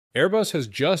Airbus has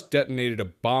just detonated a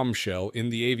bombshell in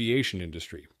the aviation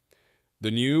industry.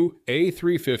 The new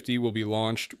A350 will be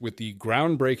launched with the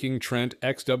groundbreaking Trent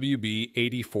XWB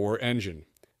 84 engine.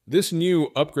 This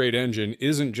new upgrade engine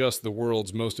isn't just the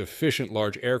world's most efficient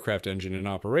large aircraft engine in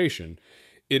operation,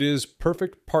 it is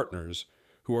perfect partners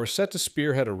who are set to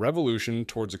spearhead a revolution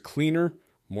towards a cleaner,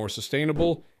 more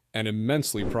sustainable, and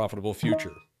immensely profitable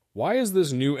future. Why is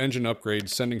this new engine upgrade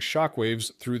sending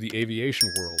shockwaves through the aviation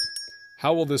world?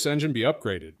 How will this engine be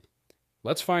upgraded?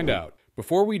 Let's find out.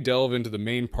 Before we delve into the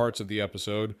main parts of the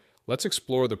episode, let's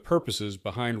explore the purposes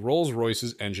behind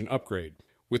Rolls-Royce's engine upgrade.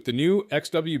 With the new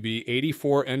XWB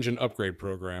 84 engine upgrade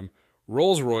program,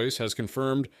 Rolls-Royce has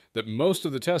confirmed that most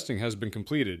of the testing has been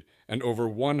completed and over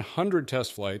 100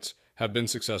 test flights have been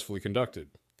successfully conducted.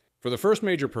 For the first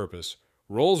major purpose,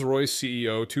 Rolls-Royce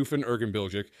CEO Tufan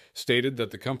Erginbilgic stated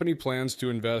that the company plans to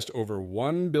invest over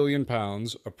 £1 billion,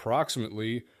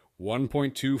 approximately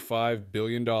 $1.25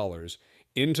 billion,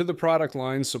 into the product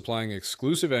lines supplying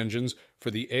exclusive engines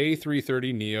for the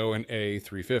A330neo and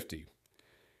A350.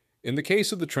 In the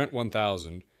case of the Trent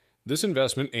 1000, this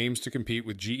investment aims to compete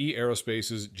with GE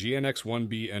Aerospace's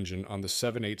GNX-1B engine on the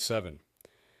 787.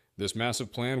 This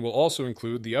massive plan will also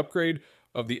include the upgrade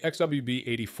of the XWB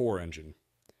 84 engine.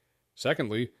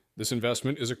 Secondly, this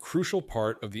investment is a crucial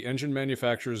part of the engine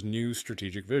manufacturer's new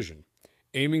strategic vision,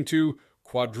 aiming to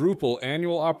quadruple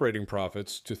annual operating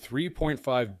profits to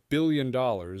 $3.5 billion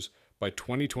by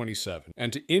 2027,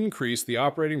 and to increase the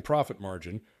operating profit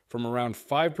margin from around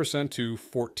 5% to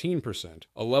 14%,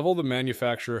 a level the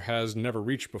manufacturer has never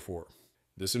reached before.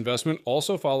 This investment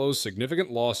also follows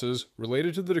significant losses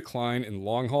related to the decline in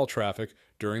long-haul traffic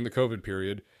during the COVID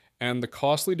period and the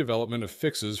costly development of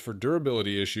fixes for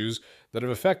durability issues that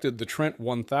have affected the Trent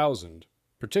 1000,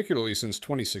 particularly since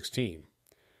 2016.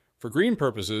 For green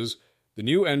purposes, the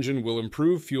new engine will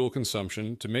improve fuel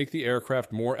consumption to make the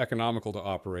aircraft more economical to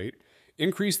operate,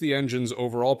 increase the engine's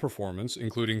overall performance,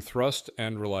 including thrust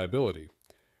and reliability,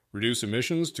 reduce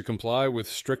emissions to comply with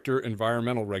stricter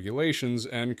environmental regulations,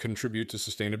 and contribute to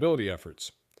sustainability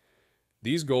efforts.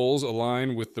 These goals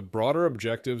align with the broader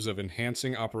objectives of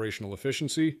enhancing operational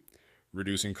efficiency,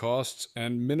 reducing costs,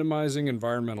 and minimizing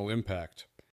environmental impact.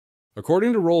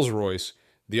 According to Rolls-Royce,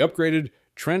 the upgraded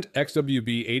Trent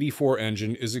XWB 84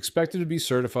 engine is expected to be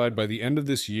certified by the end of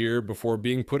this year before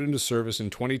being put into service in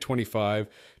 2025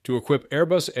 to equip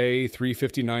Airbus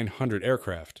A350-900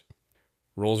 aircraft.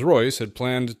 Rolls-Royce had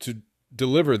planned to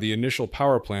deliver the initial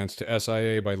power plants to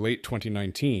SIA by late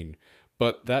 2019,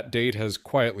 but that date has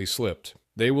quietly slipped.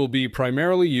 They will be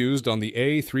primarily used on the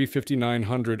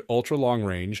A350-900 Ultra Long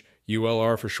Range,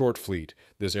 ULR for short fleet,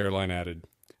 this airline added.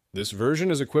 This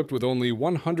version is equipped with only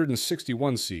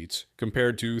 161 seats,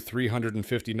 compared to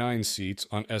 359 seats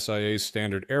on SIA's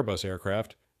standard Airbus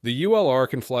aircraft. The ULR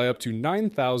can fly up to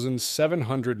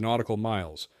 9,700 nautical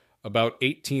miles, about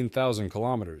 18,000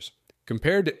 kilometers,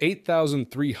 compared to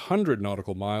 8,300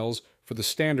 nautical miles for the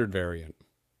standard variant.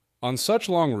 On such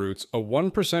long routes, a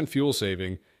 1% fuel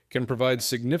saving can provide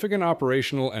significant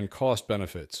operational and cost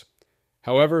benefits.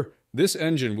 However, this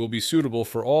engine will be suitable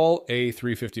for all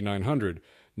A350-900,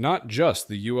 not just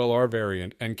the ULR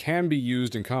variant, and can be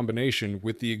used in combination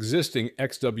with the existing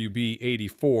XWB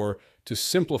 84 to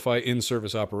simplify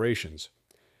in-service operations.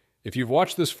 If you've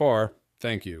watched this far,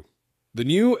 thank you. The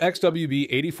new XWB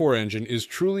 84 engine is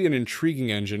truly an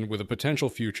intriguing engine with a potential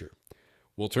future.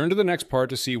 We'll turn to the next part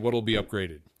to see what will be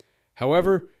upgraded.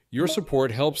 However, your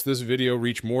support helps this video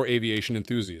reach more aviation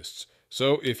enthusiasts,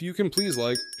 so if you can please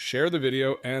like, share the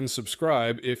video, and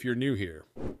subscribe if you're new here.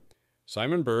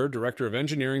 Simon Burr, Director of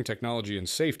Engineering, Technology, and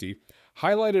Safety,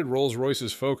 highlighted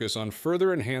Rolls-Royce's focus on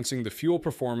further enhancing the fuel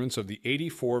performance of the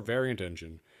 84 variant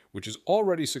engine, which is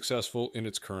already successful in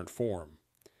its current form.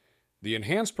 The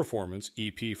Enhanced Performance,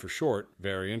 EP for short,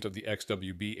 variant of the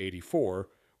XWB 84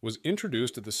 was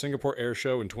introduced at the Singapore Air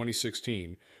Show in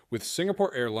 2016, with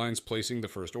Singapore Airlines placing the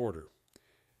first order.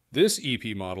 This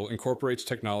EP model incorporates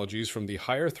technologies from the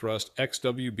higher thrust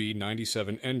XWB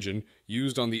 97 engine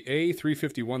used on the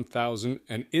A350-1000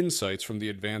 and insights from the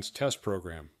Advanced Test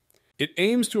Program. It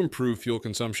aims to improve fuel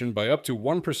consumption by up to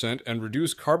 1% and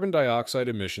reduce carbon dioxide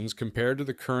emissions compared to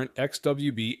the current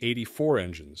XWB 84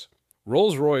 engines.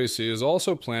 Rolls-Royce is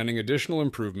also planning additional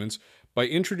improvements by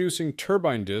introducing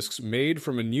turbine discs made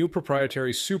from a new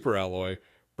proprietary superalloy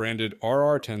branded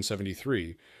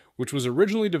RR1073, which was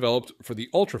originally developed for the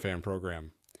UltraFan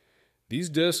program. These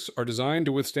discs are designed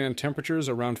to withstand temperatures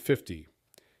around 50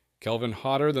 Kelvin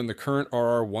hotter than the current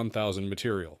RR1000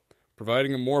 material,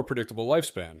 providing a more predictable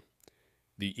lifespan.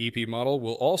 The EP model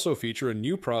will also feature a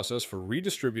new process for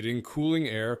redistributing cooling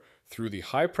air through the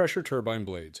high-pressure turbine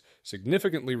blades,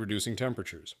 significantly reducing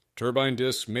temperatures. Turbine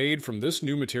discs made from this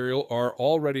new material are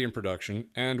already in production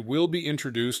and will be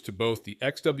introduced to both the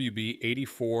XWB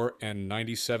 84 and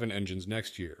 97 engines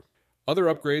next year. Other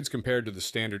upgrades compared to the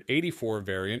standard 84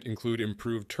 variant include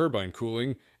improved turbine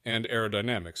cooling and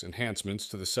aerodynamics, enhancements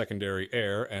to the secondary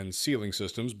air and sealing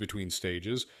systems between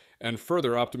stages, and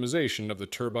further optimization of the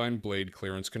turbine blade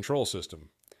clearance control system.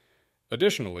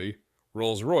 Additionally,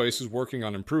 Rolls-Royce is working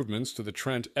on improvements to the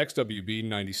Trent XWB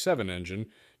 97 engine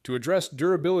to address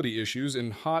durability issues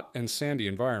in hot and sandy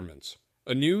environments.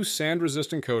 A new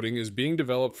sand-resistant coating is being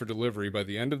developed for delivery by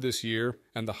the end of this year,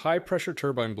 and the high-pressure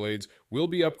turbine blades will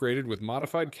be upgraded with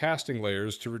modified casting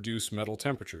layers to reduce metal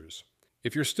temperatures.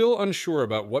 If you're still unsure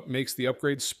about what makes the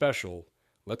upgrade special,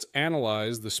 let's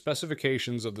analyze the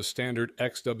specifications of the standard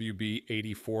XWB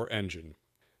 84 engine.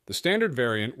 The standard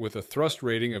variant, with a thrust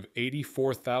rating of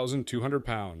 84,200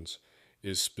 pounds,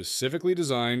 is specifically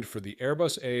designed for the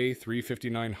Airbus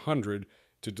A350-900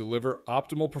 to deliver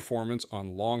optimal performance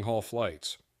on long-haul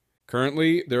flights.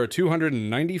 Currently, there are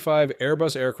 295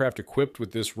 Airbus aircraft equipped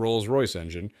with this Rolls-Royce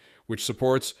engine, which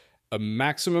supports a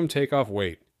maximum takeoff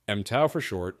weight, MTOW for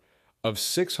short, of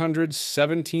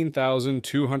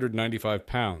 617,295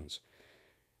 pounds.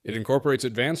 It incorporates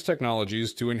advanced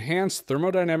technologies to enhance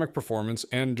thermodynamic performance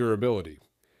and durability.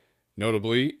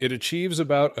 Notably, it achieves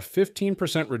about a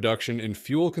 15% reduction in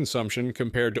fuel consumption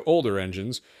compared to older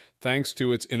engines, thanks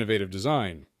to its innovative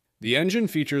design. The engine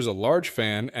features a large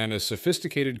fan and a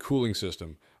sophisticated cooling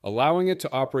system, allowing it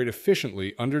to operate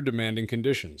efficiently under demanding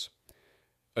conditions.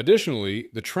 Additionally,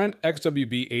 the Trent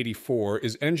XWB 84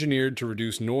 is engineered to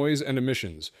reduce noise and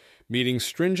emissions, meeting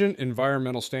stringent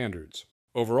environmental standards.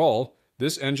 Overall,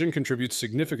 this engine contributes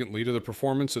significantly to the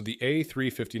performance of the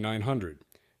A350-900,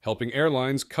 helping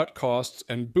airlines cut costs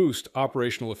and boost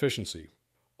operational efficiency.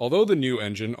 Although the new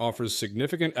engine offers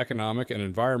significant economic and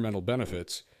environmental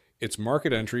benefits, its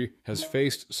market entry has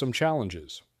faced some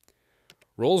challenges.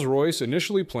 Rolls-Royce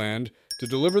initially planned to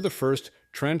deliver the first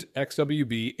Trent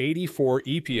XWB 84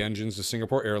 EP engines to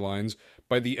Singapore Airlines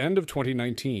by the end of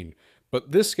 2019,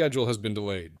 but this schedule has been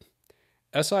delayed.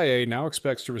 SIA now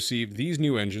expects to receive these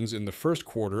new engines in the first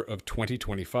quarter of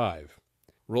 2025.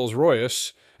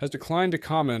 Rolls-Royce has declined to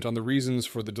comment on the reasons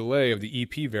for the delay of the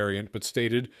EP variant, but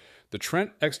stated, "The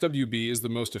Trent XWB is the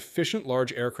most efficient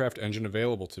large aircraft engine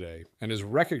available today and is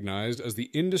recognized as the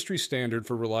industry standard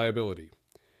for reliability.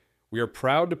 We are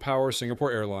proud to power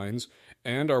Singapore Airlines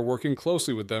and are working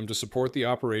closely with them to support the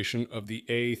operation of the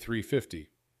A350.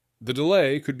 The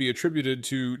delay could be attributed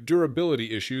to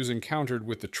durability issues encountered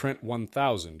with the Trent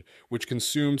 1000, which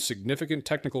consumed significant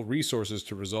technical resources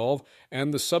to resolve,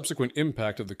 and the subsequent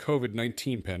impact of the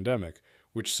COVID-19 pandemic,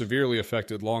 which severely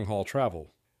affected long-haul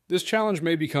travel. This challenge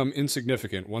may become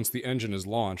insignificant once the engine is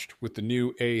launched with the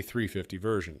new A350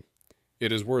 version.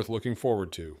 It is worth looking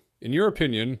forward to." In your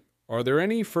opinion, are there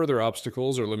any further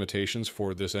obstacles or limitations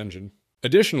for this engine?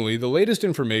 Additionally, the latest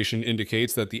information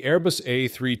indicates that the Airbus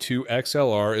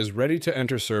A320XLR is ready to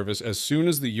enter service as soon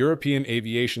as the European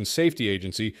Aviation Safety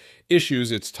Agency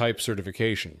issues its type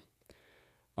certification.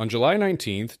 On July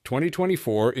 19,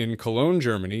 2024, in Cologne,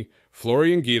 Germany,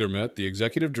 Florian Giedermet, the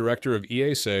executive director of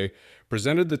EASA,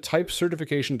 presented the type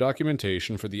certification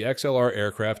documentation for the XLR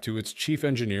aircraft to its chief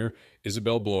engineer,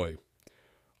 Isabel Bloy.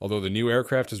 Although the new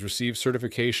aircraft has received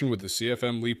certification with the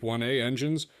CFM LEAP 1A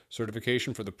engines,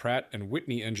 certification for the Pratt &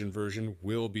 Whitney engine version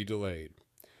will be delayed.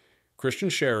 Christian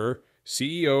Scherer,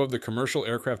 CEO of the commercial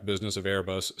aircraft business of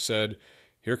Airbus, said,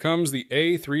 "Here comes the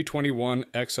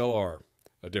A321XLR,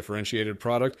 a differentiated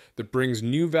product that brings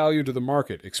new value to the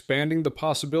market, expanding the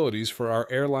possibilities for our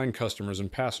airline customers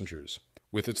and passengers.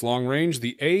 With its long range,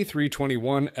 the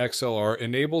A321XLR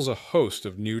enables a host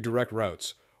of new direct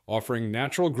routes, offering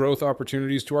natural growth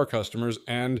opportunities to our customers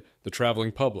and the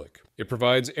traveling public. It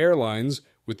provides airlines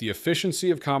with the efficiency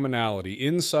of commonality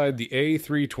inside the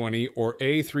A320 or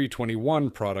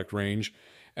A321 product range,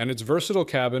 and its versatile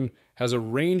cabin has a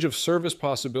range of service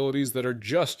possibilities that are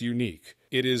just unique.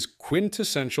 It is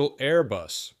quintessential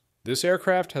Airbus. This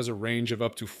aircraft has a range of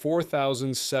up to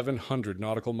 4,700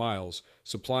 nautical miles,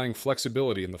 supplying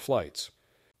flexibility in the flights.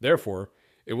 Therefore,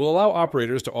 it will allow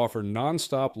operators to offer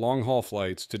non-stop long-haul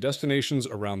flights to destinations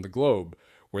around the globe,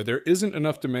 where there isn't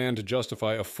enough demand to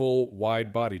justify a full,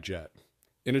 wide-body jet.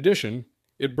 In addition,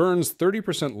 it burns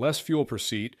 30% less fuel per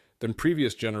seat than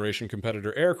previous generation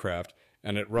competitor aircraft,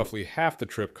 and at roughly half the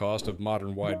trip cost of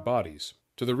modern wide bodies.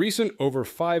 To the recent over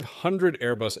 500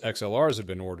 Airbus XLRs have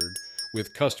been ordered,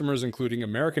 with customers including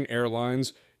American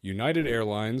Airlines, United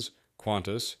Airlines,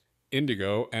 Qantas,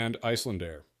 Indigo, and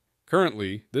Icelandair.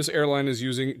 Currently, this airline is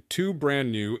using 2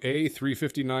 brand new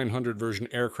A350-900 version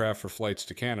aircraft for flights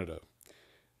to Canada.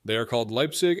 They are called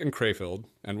Leipzig and Krefeld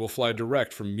and will fly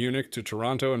direct from Munich to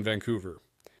Toronto and Vancouver.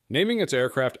 Naming its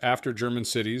aircraft after German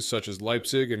cities such as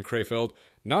Leipzig and Krefeld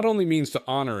not only means to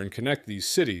honor and connect these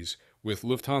cities with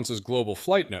Lufthansa's global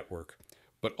flight network,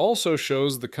 but also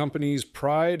shows the company's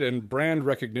pride and brand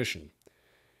recognition.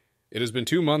 It has been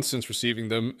 2 months since receiving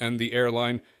them, and the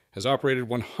airline has operated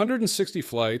 160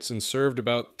 flights and served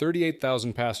about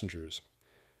 38,000 passengers.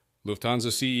 Lufthansa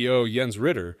CEO Jens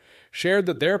Ritter shared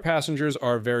that their passengers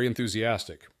are very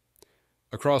enthusiastic.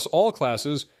 Across all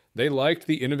classes, they liked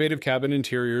the innovative cabin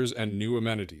interiors and new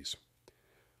amenities.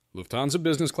 Lufthansa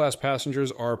business class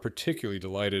passengers are particularly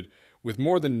delighted, with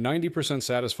more than 90%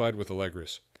 satisfied with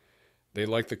Allegris. They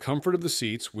like the comfort of the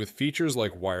seats with features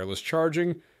like wireless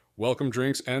charging, welcome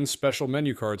drinks, and special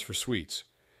menu cards for suites.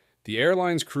 The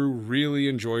airline's crew really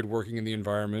enjoyed working in the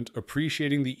environment,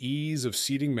 appreciating the ease of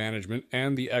seating management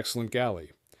and the excellent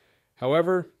galley.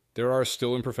 However, there are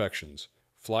still imperfections.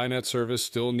 Flynet service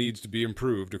still needs to be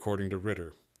improved, according to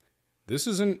Ritter. This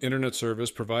is an internet service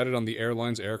provided on the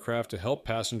airline's aircraft to help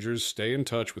passengers stay in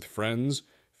touch with friends,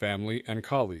 family, and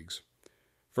colleagues.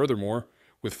 Furthermore,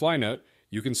 with Flynet,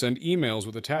 you can send emails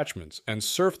with attachments and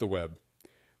surf the web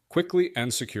quickly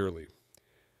and securely.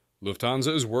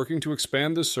 Lufthansa is working to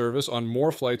expand this service on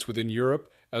more flights within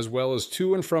Europe, as well as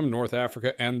to and from North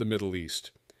Africa and the Middle East.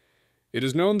 It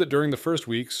is known that during the first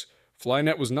weeks,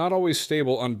 Flynet was not always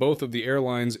stable on both of the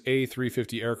airline's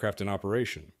A350 aircraft in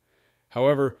operation.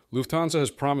 However, Lufthansa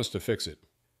has promised to fix it.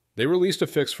 They released a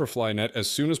fix for Flynet as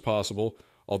soon as possible,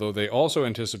 although they also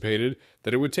anticipated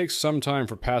that it would take some time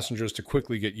for passengers to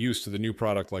quickly get used to the new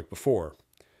product like before.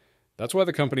 That's why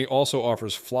the company also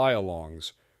offers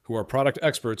fly-alongs, who are product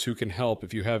experts who can help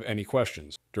if you have any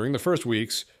questions. During the first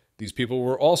weeks, these people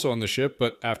were also on the ship,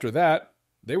 but after that,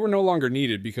 they were no longer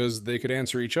needed because they could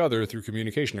answer each other through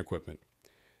communication equipment.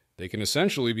 They can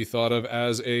essentially be thought of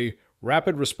as a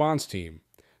rapid response team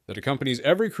that accompanies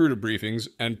every crew to briefings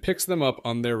and picks them up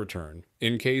on their return,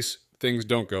 in case things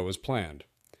don't go as planned.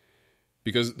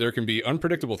 Because there can be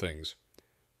unpredictable things.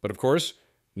 But of course,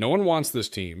 no one wants this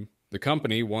team. The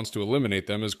company wants to eliminate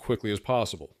them as quickly as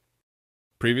possible.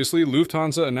 Previously,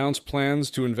 Lufthansa announced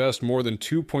plans to invest more than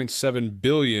 $2.7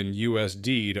 billion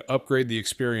to upgrade the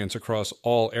experience across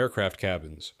all aircraft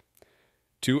cabins.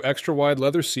 2 extra-wide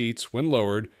leather seats, when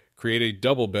lowered, create a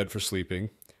double bed for sleeping.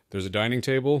 There's a dining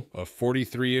table, a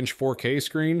 43-inch 4K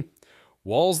screen,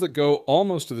 walls that go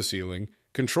almost to the ceiling,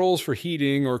 controls for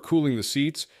heating or cooling the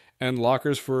seats, and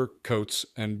lockers for coats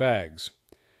and bags.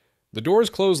 The doors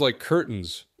close like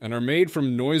curtains and are made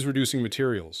from noise-reducing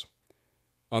materials.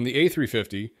 On the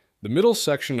A350, the middle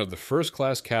section of the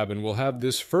first-class cabin will have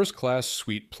this first-class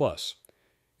Suite Plus.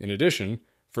 In addition,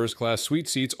 first-class suite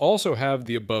seats also have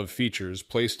the above features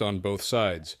placed on both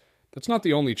sides. That's not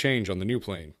the only change on the new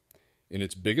plane. In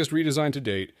its biggest redesign to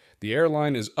date, the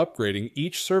airline is upgrading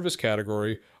each service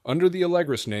category under the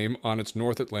Allegris name on its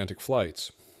North Atlantic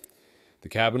flights. The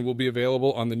cabin will be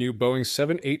available on the new Boeing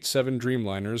 787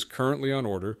 Dreamliners currently on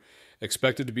order,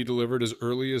 expected to be delivered as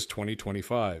early as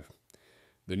 2025.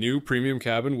 The new premium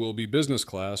cabin will be business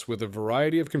class with a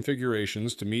variety of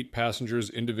configurations to meet passengers'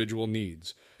 individual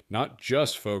needs, not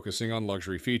just focusing on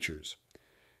luxury features.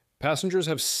 Passengers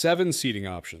have 7 seating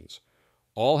options.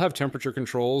 All have temperature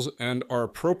controls and are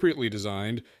appropriately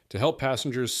designed to help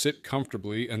passengers sit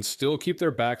comfortably and still keep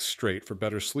their backs straight for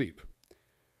better sleep.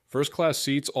 First-class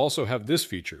seats also have this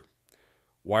feature: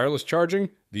 wireless charging,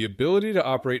 the ability to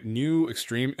operate new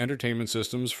extreme entertainment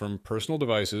systems from personal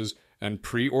devices, and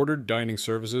pre-ordered dining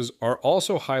services are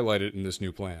also highlighted in this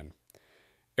new plan.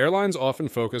 Airlines often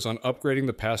focus on upgrading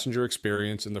the passenger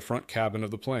experience in the front cabin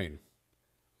of the plane.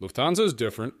 Lufthansa is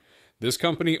different. This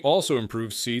company also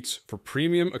improves seats for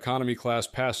premium economy class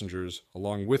passengers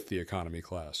along with the economy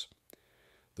class.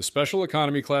 The special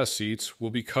economy class seats will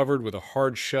be covered with a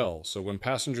hard shell, so when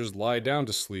passengers lie down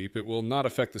to sleep, it will not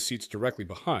affect the seats directly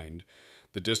behind.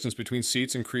 The distance between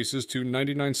seats increases to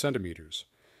 99 centimeters.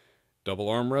 Double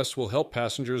armrests will help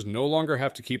passengers no longer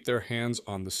have to keep their hands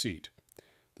on the seat.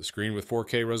 The screen with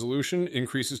 4K resolution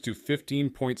increases to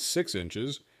 15.6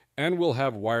 inches and will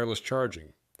have wireless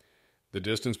charging. The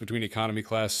distance between economy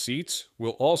class seats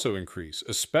will also increase,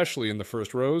 especially in the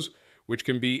first rows, which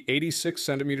can be 86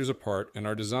 centimeters apart and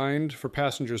are designed for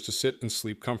passengers to sit and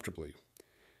sleep comfortably.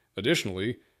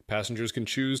 Additionally, passengers can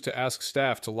choose to ask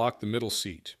staff to lock the middle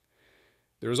seat.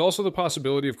 There is also the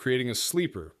possibility of creating a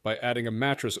sleeper by adding a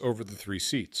mattress over the 3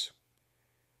 seats.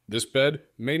 This bed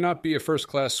may not be a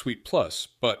first-class Suite Plus,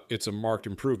 but it's a marked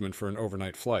improvement for an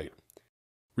overnight flight.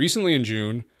 Recently in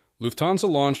June, Lufthansa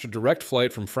launched a direct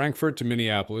flight from Frankfurt to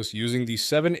Minneapolis using the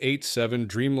 787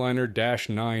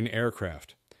 Dreamliner-9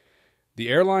 aircraft. The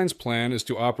airline's plan is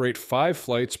to operate 5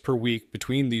 flights per week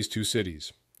between these two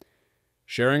cities.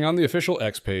 Sharing on the official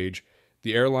X page,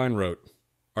 the airline wrote,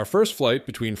 "Our first flight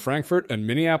between Frankfurt and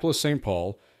Minneapolis-St.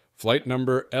 Paul, flight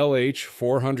number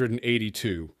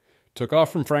LH482, took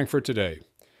off from Frankfurt today.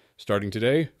 Starting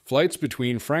today, flights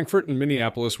between Frankfurt and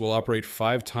Minneapolis will operate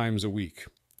 5 times a week."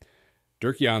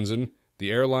 Dirk Jansen,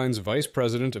 the airline's vice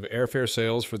president of airfare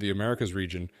sales for the Americas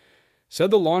region,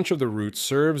 said the launch of the route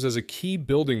serves as a key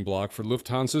building block for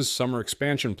Lufthansa's summer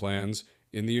expansion plans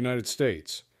in the United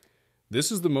States.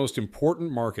 This is the most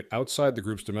important market outside the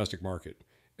group's domestic market,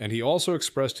 and he also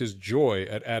expressed his joy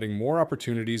at adding more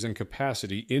opportunities and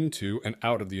capacity into and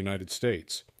out of the United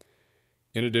States.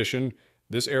 In addition,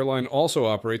 this airline also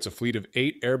operates a fleet of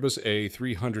 8 Airbus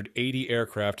A350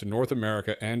 aircraft to North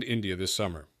America and India this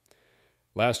summer.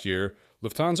 Last year,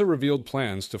 Lufthansa revealed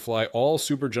plans to fly all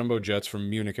super jumbo jets from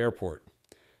Munich Airport.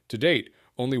 To date,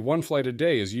 only 1 flight a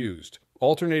day is used,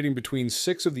 alternating between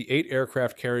 6 of the 8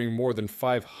 aircraft carrying more than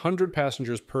 500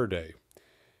 passengers per day.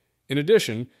 In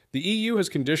addition, the EU has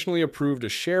conditionally approved a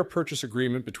share purchase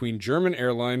agreement between German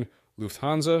airline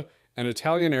Lufthansa and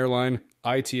Italian airline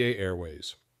ITA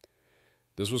Airways.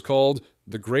 This was called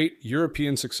the Great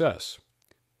European Success.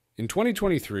 In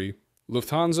 2023,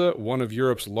 Lufthansa, one of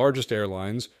Europe's largest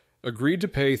airlines, agreed to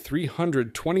pay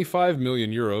 €325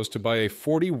 million to buy a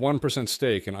 41%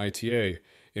 stake in ITA,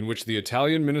 in which the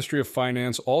Italian Ministry of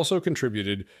Finance also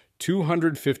contributed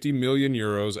 €250 million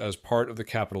as part of the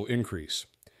capital increase.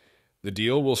 The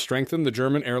deal will strengthen the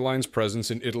German airline's presence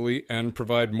in Italy and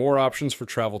provide more options for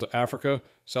travel to Africa,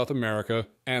 South America,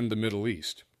 and the Middle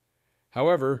East.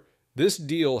 However, this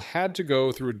deal had to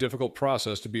go through a difficult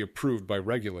process to be approved by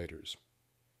regulators.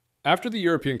 After the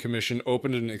European Commission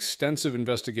opened an extensive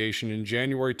investigation in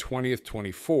January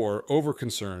 2024 over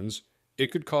concerns it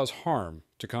could cause harm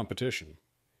to competition.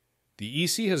 The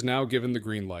EC has now given the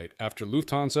green light after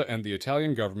Lufthansa and the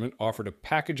Italian government offered a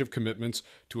package of commitments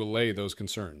to allay those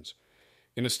concerns.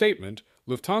 In a statement,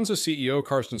 Lufthansa CEO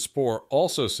Carsten Spohr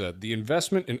also said the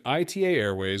investment in ITA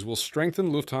Airways will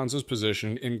strengthen Lufthansa's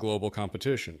position in global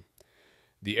competition.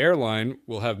 The airline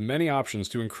will have many options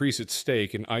to increase its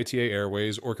stake in ITA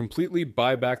Airways or completely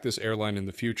buy back this airline in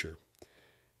the future.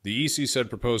 The EC said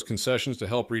proposed concessions to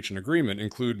help reach an agreement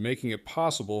include making it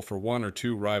possible for 1 or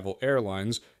 2 rival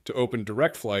airlines to open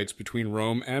direct flights between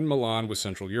Rome and Milan with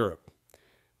Central Europe.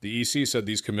 The EC said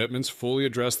these commitments fully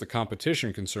address the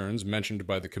competition concerns mentioned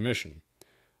by the Commission.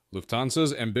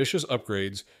 Lufthansa's ambitious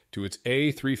upgrades to its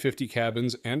A350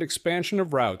 cabins and expansion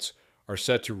of routes are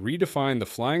set to redefine the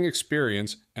flying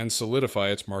experience and solidify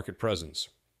its market presence.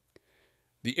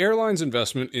 The airline's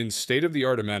investment in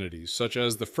state-of-the-art amenities, such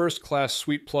as the first-class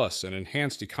Suite Plus and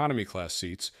enhanced economy-class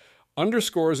seats,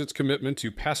 underscores its commitment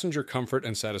to passenger comfort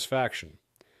and satisfaction.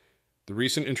 The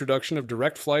recent introduction of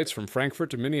direct flights from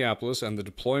Frankfurt to Minneapolis and the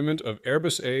deployment of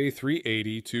Airbus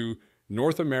A380 to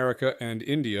North America and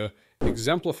India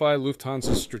exemplify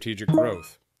Lufthansa's strategic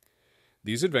growth.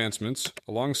 These advancements,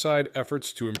 alongside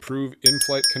efforts to improve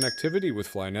in-flight connectivity with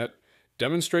Flynet,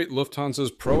 demonstrate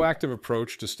Lufthansa's proactive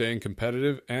approach to staying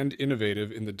competitive and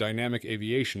innovative in the dynamic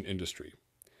aviation industry.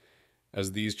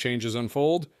 As these changes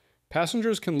unfold,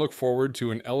 passengers can look forward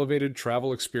to an elevated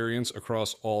travel experience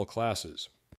across all classes.